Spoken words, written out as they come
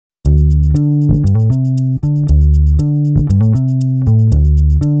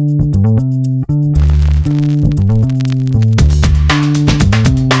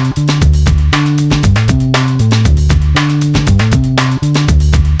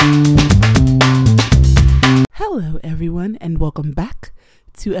Hello, everyone, and welcome back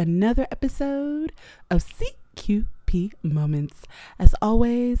to another episode of CQP Moments. As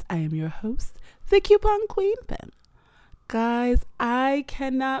always, I am your host, the Coupon Queen Pen. Guys, I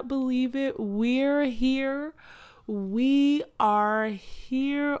cannot believe it. We're here. We are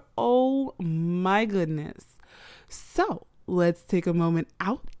here. Oh my goodness. So let's take a moment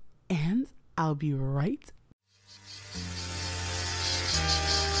out and I'll be right back.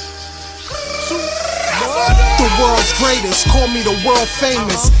 The world's greatest, call me the world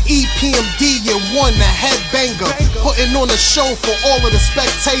famous. EPMD and one, the headbanger. Putting on a show for all of the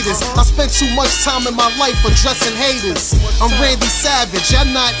spectators. I spent too much time in my life addressing haters. I'm Randy Savage,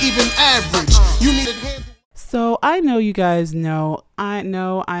 I'm not even average. You needed handle. So I know you guys know I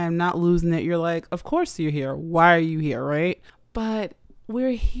am not losing it. You're like, of course you're here. Why are you here, right? But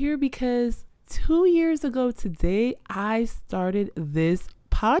we're here because 2 years ago today, I started this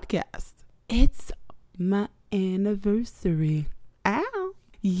podcast. It's my anniversary. Ow.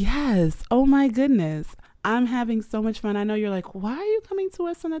 Yes. Oh my goodness. I'm having so much fun. I know you're like, why are you coming to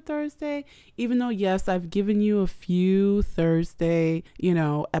us on a Thursday? Even though, yes, I've given you a few Thursday,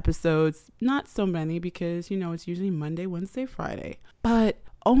 episodes. Not so many because, it's usually Monday, Wednesday, Friday. But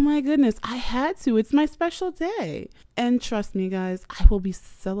oh my goodness, I had to. It's my special day. And trust me, guys, I will be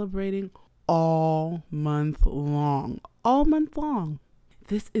celebrating all month long. All month long.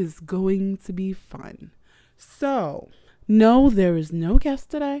 This is going to be fun. So, no, there is no guest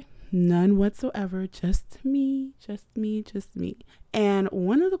today. None whatsoever. Just me. And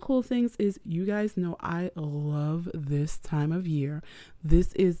one of the cool things is you guys know I love this time of year.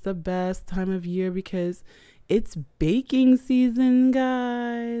 This is the best time of year because it's baking season,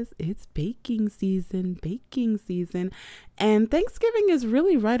 guys. It's baking season. And Thanksgiving is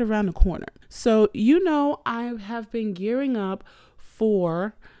really right around the corner. So, I have been gearing up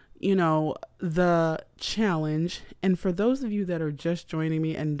for the challenge. And for those of you that are just joining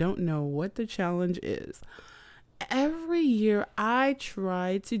me and don't know what the challenge is, every year I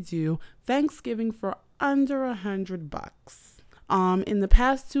try to do Thanksgiving for under $100. In the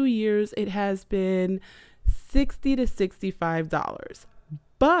past 2 years, it has been $60 to $65.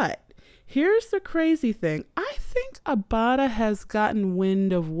 But here's the crazy thing. I think Ibotta has gotten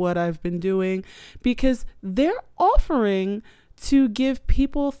wind of what I've been doing because they're offering to give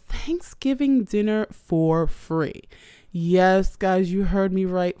people Thanksgiving dinner for free. Yes, guys, you heard me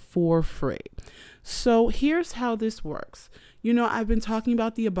right, for free. So here's how this works. I've been talking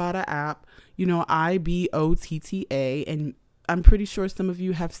about the Ibotta app, IBOTTA, and I'm pretty sure some of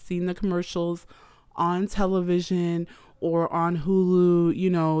you have seen the commercials on television or on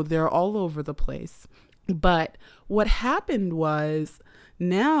Hulu. They're all over the place. But what happened was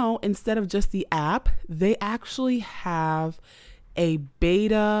now, instead of just the app, they actually have a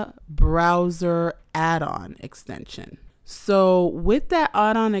beta browser add-on extension. So with that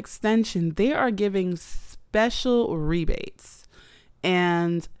add-on extension, they are giving special rebates.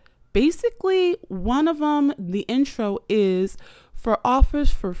 And basically, one of them, the intro, is for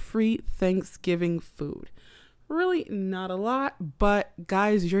offers for free Thanksgiving food. Really not a lot, but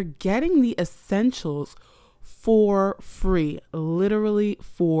guys, you're getting the essentials for free, literally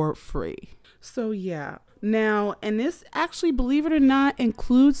for free. So yeah. Now, and this actually, believe it or not,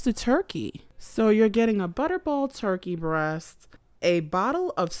 includes the turkey. So you're getting a butterball turkey breast, a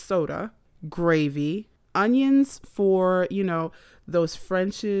bottle of soda, gravy, onions for, those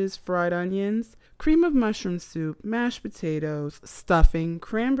French's fried onions, cream of mushroom soup, mashed potatoes, stuffing,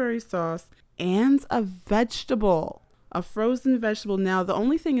 cranberry sauce, and a vegetable. A frozen vegetable. Now, the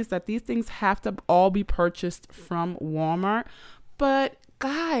only thing is that these things have to all be purchased from Walmart. But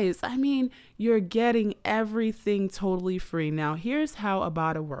guys, you're getting everything totally free. Now, here's how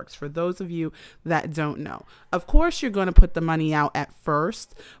Ibotta works for those of you that don't know. Of course, you're going to put the money out at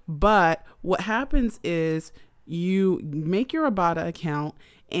first, but what happens is you make your Ibotta account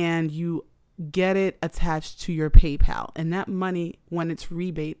and you get it attached to your PayPal. And that money, when it's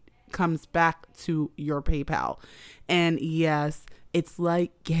rebate, comes back to your PayPal. And yes, it's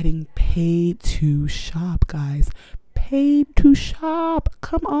like getting paid to shop, guys. Paid to shop.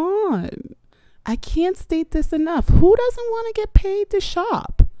 Come on. I can't state this enough. Who doesn't want to get paid to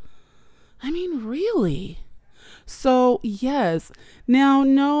shop? Really? So, yes. Now,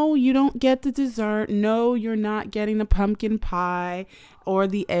 no, you don't get the dessert. No, you're not getting the pumpkin pie or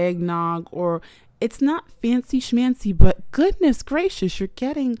the eggnog, or it's not fancy schmancy, but goodness gracious, you're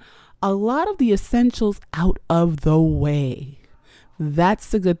getting a lot of the essentials out of the way. That's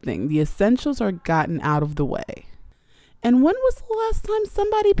the good thing. The essentials are gotten out of the way. And when was the last time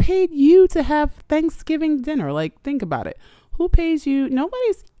somebody paid you to have Thanksgiving dinner? Like, think about it. Who pays you?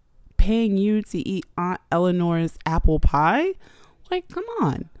 Nobody's paying you to eat Aunt Eleanor's apple pie. Like, come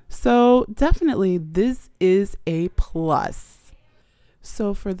on. So definitely this is a plus.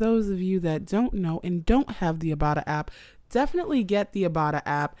 So for those of you that don't know and don't have the Ibotta app, definitely get the Ibotta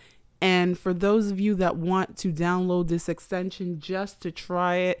app. And for those of you that want to download this extension just to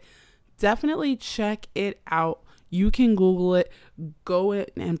try it, definitely check it out. You can Google it, go in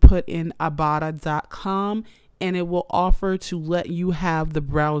and put in Ibotta.com, and it will offer to let you have the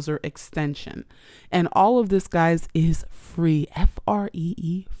browser extension. And all of this, guys, is free.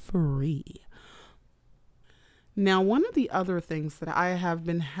 Free, free. Now, one of the other things that I have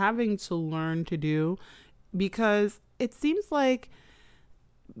been having to learn to do, because it seems like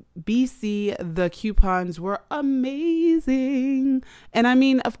BC, the coupons were amazing. And I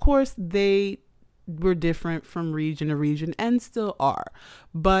mean, of course, they were different from region to region and still are.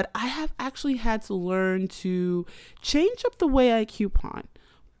 But I have actually had to learn to change up the way I coupon.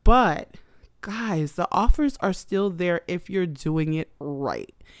 But guys, the offers are still there if you're doing it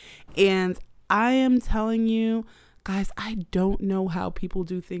right. And I am telling you, guys, I don't know how people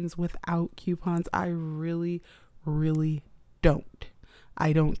do things without coupons. I really, really don't.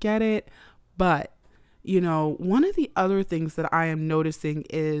 I don't get it. But, you know, one of the other things that I am noticing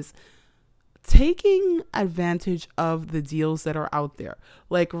is taking advantage of the deals that are out there.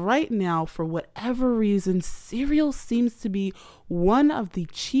 Like right now, for whatever reason, cereal seems to be one of the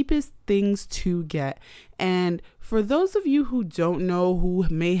cheapest things to get. And for those of you who don't know, who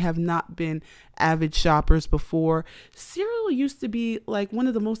may have not been avid shoppers before, cereal used to be like one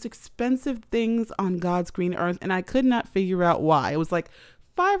of the most expensive things on God's green earth. And I could not figure out why. It was like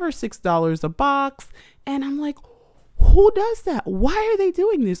 $5 or $6 a box. And I'm like, who does that? Why are they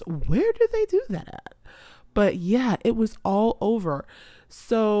doing this? Where do they do that at? But yeah, it was all over.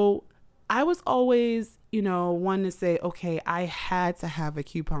 So I was always, you know, one to say, okay, I had to have a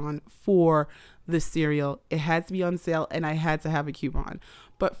coupon for the cereal. It had to be on sale and I had to have a coupon.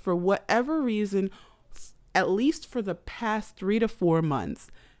 But for whatever reason, at least for the past 3 to 4 months,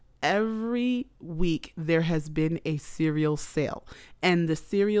 every week there has been a cereal sale, and the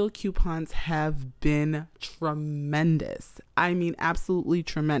cereal coupons have been tremendous. I mean, absolutely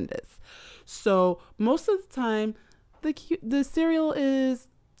tremendous. So most of the time, the cereal is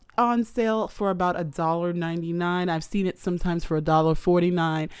on sale for about $1.99. I've seen it sometimes for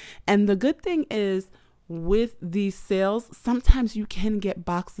 $1.49. And the good thing is, with these sales, sometimes you can get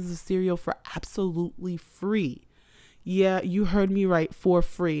boxes of cereal for absolutely free. Yeah, you heard me right, for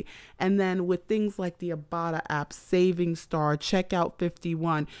free. And then with things like the Ibotta app, Saving Star, Checkout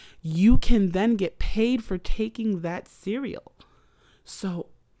 51, you can then get paid for taking that cereal. So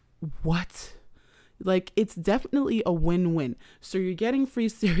what? Like, it's definitely a win-win. So you're getting free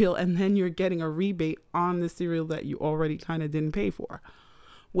cereal and then you're getting a rebate on the cereal that you already kind of didn't pay for,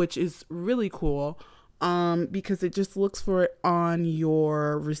 which is really cool. Because it just looks for it on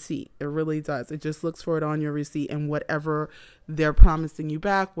your receipt. It really does. It just looks for it on your receipt, and whatever they're promising you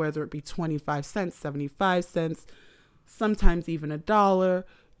back, whether it be 25 cents, 75 cents, sometimes even $1,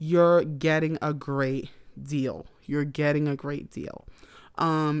 you're getting a great deal. You're getting a great deal.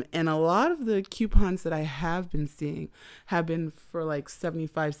 And a lot of the coupons that I have been seeing have been for like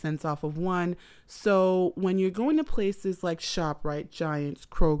 75 cents off of one. So when you're going to places like ShopRite, Giants,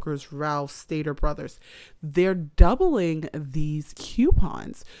 Kroger's, Ralph's, Stater Brothers, they're doubling these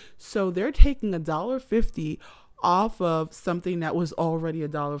coupons. So they're taking $1.50 off of something that was already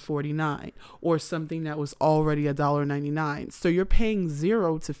 $1.49 or something that was already $1.99. So you're paying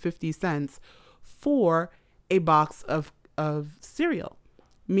 0 to 50 cents for a box of cereal.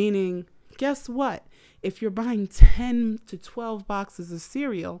 Meaning, guess what? If you're buying 10 to 12 boxes of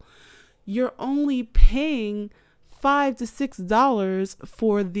cereal, you're only paying $5 to $6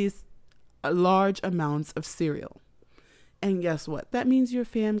 for these large amounts of cereal. And guess what? That means your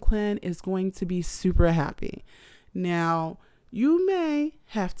fam clan is going to be super happy. Now, you may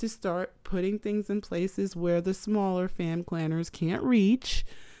have to start putting things in places where the smaller fam clanners can't reach,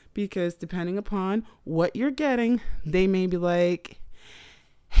 because depending upon what you're getting, they may be like,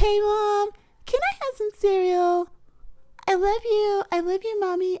 hey, Mom, can I have some cereal? I love you. I love you,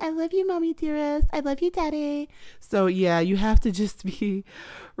 Mommy. I love you, Mommy dearest. I love you, Daddy. So, yeah, you have to just be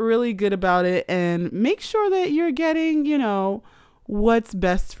really good about it and make sure that you're getting, you know, what's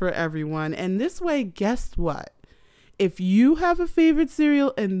best for everyone. And this way, guess what? If you have a favorite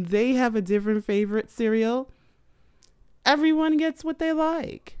cereal and they have a different favorite cereal, everyone gets what they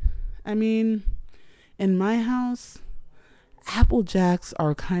like. I mean, in my house, Apple Jacks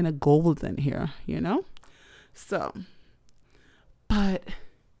are kind of golden here, you know? So, but,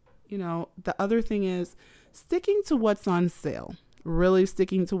 you know, the other thing is sticking to what's on sale. really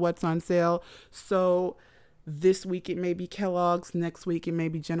sticking to what's on sale. So this week it may be Kellogg's, next week it may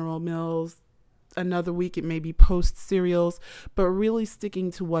be General Mills, another week it may be Post cereals, but really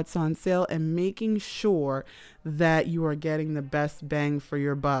sticking to what's on sale and making sure that you are getting the best bang for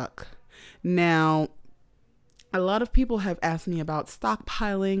your buck. Now, a lot of people have asked me about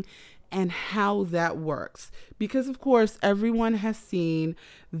stockpiling and how that works, because of course everyone has seen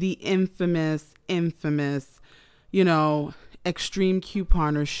the infamous, Extreme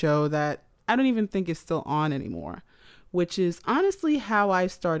Couponer show that I don't even think is still on anymore, which is honestly how I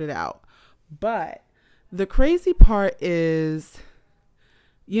started out. But the crazy part is,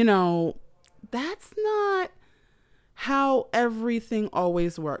 that's not how everything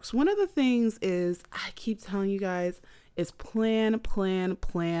always works. One of the things is, I keep telling you guys, is plan.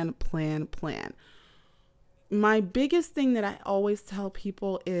 My biggest thing that I always tell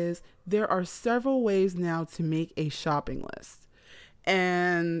people is there are several ways now to make a shopping list.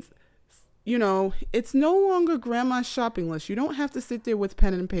 And, it's no longer grandma's shopping list. You don't have to sit there with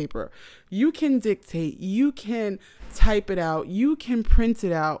pen and paper. You can dictate, you can type it out, you can print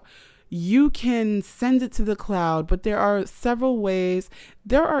it out, you can send it to the cloud, but there are several ways.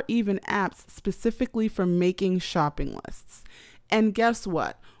 There are even apps specifically for making shopping lists. And guess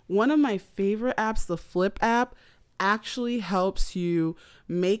what? One of my favorite apps, the Flip app, actually helps you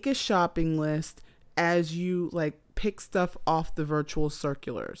make a shopping list as you pick stuff off the virtual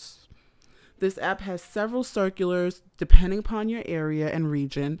circulars. This app has several circulars depending upon your area and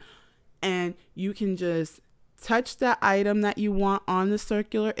region, and you can just touch that item that you want on the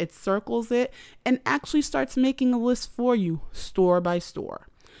circular, it circles it, and actually starts making a list for you store by store.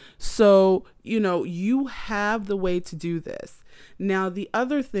 So, you have the way to do this. Now, the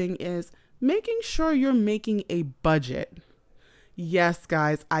other thing is making sure you're making a budget. Yes,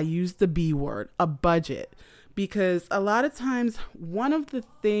 guys, I use the B word, a budget, because a lot of times one of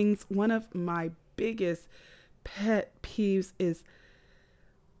my biggest pet peeves is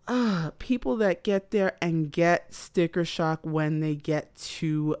people that get there and get sticker shock when they get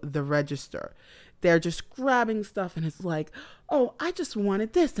to the register. They're just grabbing stuff and it's like, oh, I just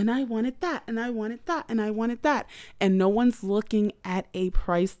wanted this and I wanted that and I wanted that and I wanted that. And no one's looking at a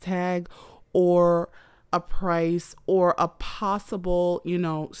price tag or a price or a possible,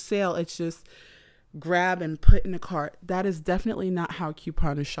 sale. It's just grab and put in a cart. That is definitely not how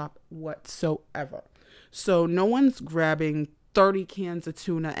couponers shop whatsoever. So no one's grabbing 30 cans of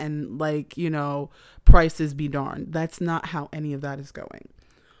tuna and prices be darned. That's not how any of that is going.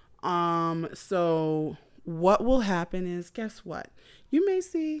 So what will happen is, guess what? You may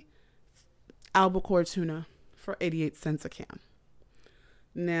see albacore tuna for 88 cents a can.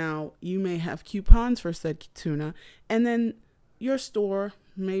 Now, you may have coupons for said tuna, and then your store,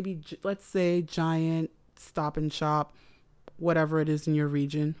 maybe, let's say Giant, Stop and Shop, whatever it is in your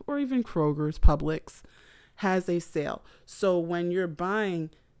region, or even Kroger's, Publix, has a sale. So when you're buying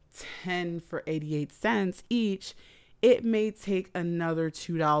 10 for 88 cents each, it may take another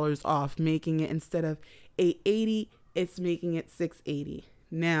 $2 off, making it, instead of $8.80, it's making it $6.80.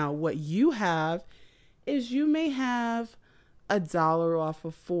 Now, what you have is you may have $1 off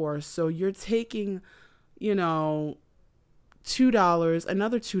of 4. So you're taking, $2,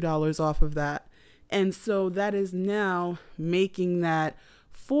 another $2 off of that. And so that is now making that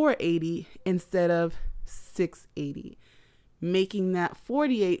 $4.80 instead of $6.80. Making that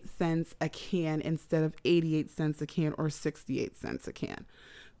 48 cents a can instead of 88 cents a can or 68 cents a can.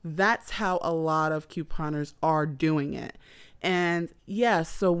 That's how a lot of couponers are doing it. And yes,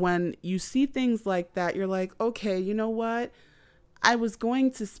 so when you see things like that, you're like, okay, you know what? I was going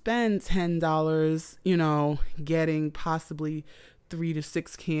to spend $10, getting possibly 3 to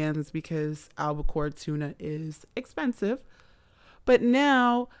 6 cans because albacore tuna is expensive. But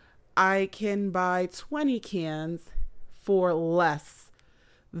now I can buy 20 cans for less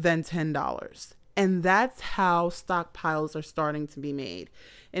than $10. And that's how stockpiles are starting to be made.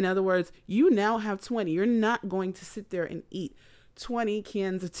 In other words, you now have 20. You're not going to sit there and eat 20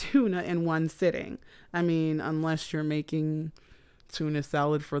 cans of tuna in one sitting. I mean, unless you're making tuna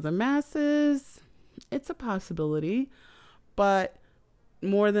salad for the masses, it's a possibility. But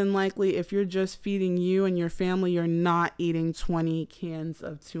more than likely, if you're just feeding you and your family, you're not eating 20 cans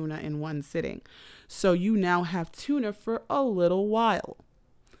of tuna in one sitting. So you now have tuna for a little while.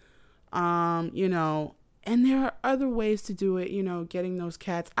 And there are other ways to do it, getting those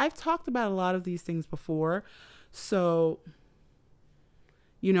cats. I've talked about a lot of these things before. So,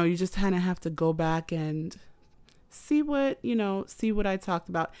 you just kind of have to go back and see what I talked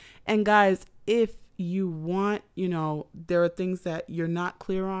about. And guys, if you want, there are things that you're not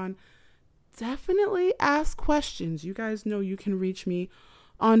clear on, definitely ask questions. You guys know you can reach me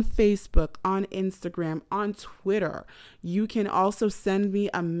on Facebook, on Instagram, on Twitter. You can also send me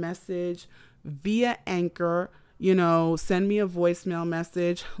a message via Anchor. Send me a voicemail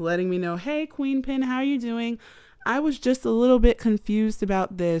message letting me know, hey, Queen Pin, how are you doing? I was just a little bit confused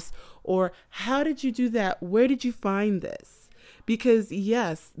about this. Or how did you do that? Where did you find this? Because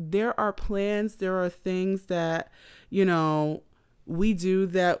yes, there are plans, there are things that, we do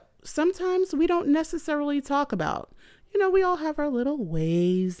that sometimes we don't necessarily talk about. We all have our little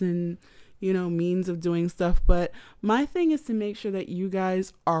ways and, means of doing stuff. But my thing is to make sure that you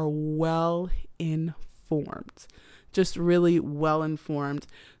guys are well informed, just really well informed,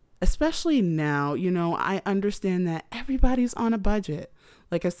 especially now. I understand that everybody's on a budget.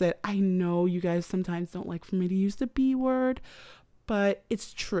 Like I said, I know you guys sometimes don't like for me to use the B word, but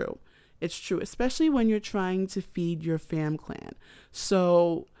it's true. It's true, especially when you're trying to feed your fam clan.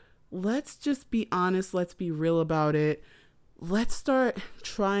 So let's just be honest. Let's be real about it. Let's start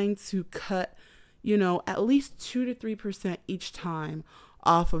trying to cut, at least 2 to 3% each time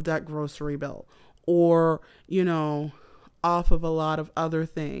off of that grocery bill, or, off of a lot of other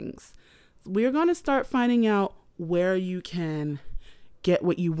things. We're going to start finding out where you can get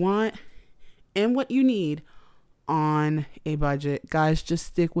what you want and what you need on a budget. Guys, just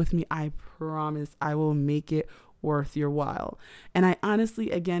stick with me. I promise I will make it worth your while. And I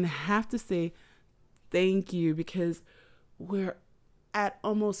honestly, again, have to say thank you, because we're at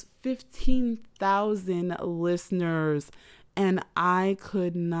almost 15,000 listeners, and I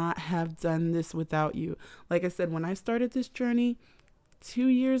could not have done this without you. Like I said, when I started this journey 2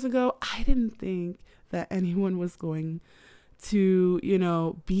 years ago, I didn't think that anyone was going to,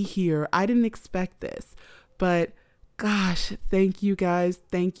 be here. I didn't expect this, but gosh, thank you guys.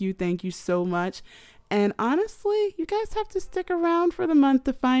 Thank you so much. And honestly, you guys have to stick around for the month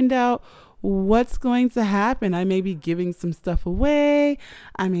to find out what's going to happen. I may be giving some stuff away.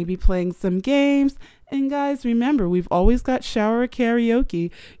 I may be playing some games. And guys, remember, we've always got shower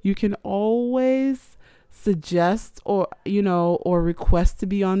karaoke. You can always suggest or request to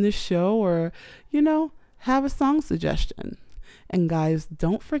be on this show, or, have a song suggestion. And guys,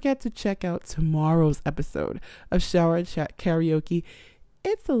 don't forget to check out tomorrow's episode of Shower Chat Karaoke.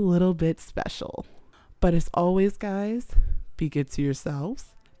 It's a little bit special. But as always, guys, be good to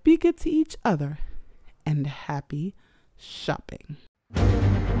yourselves, be good to each other, and happy shopping.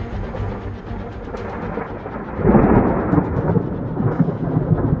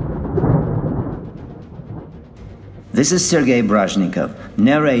 This is Sergei Brajnikov,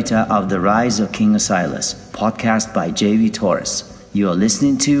 narrator of The Rise of King Osiris, podcast by J.V. Torres. You are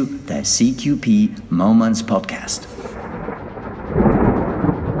listening to the CQP Moments Podcast.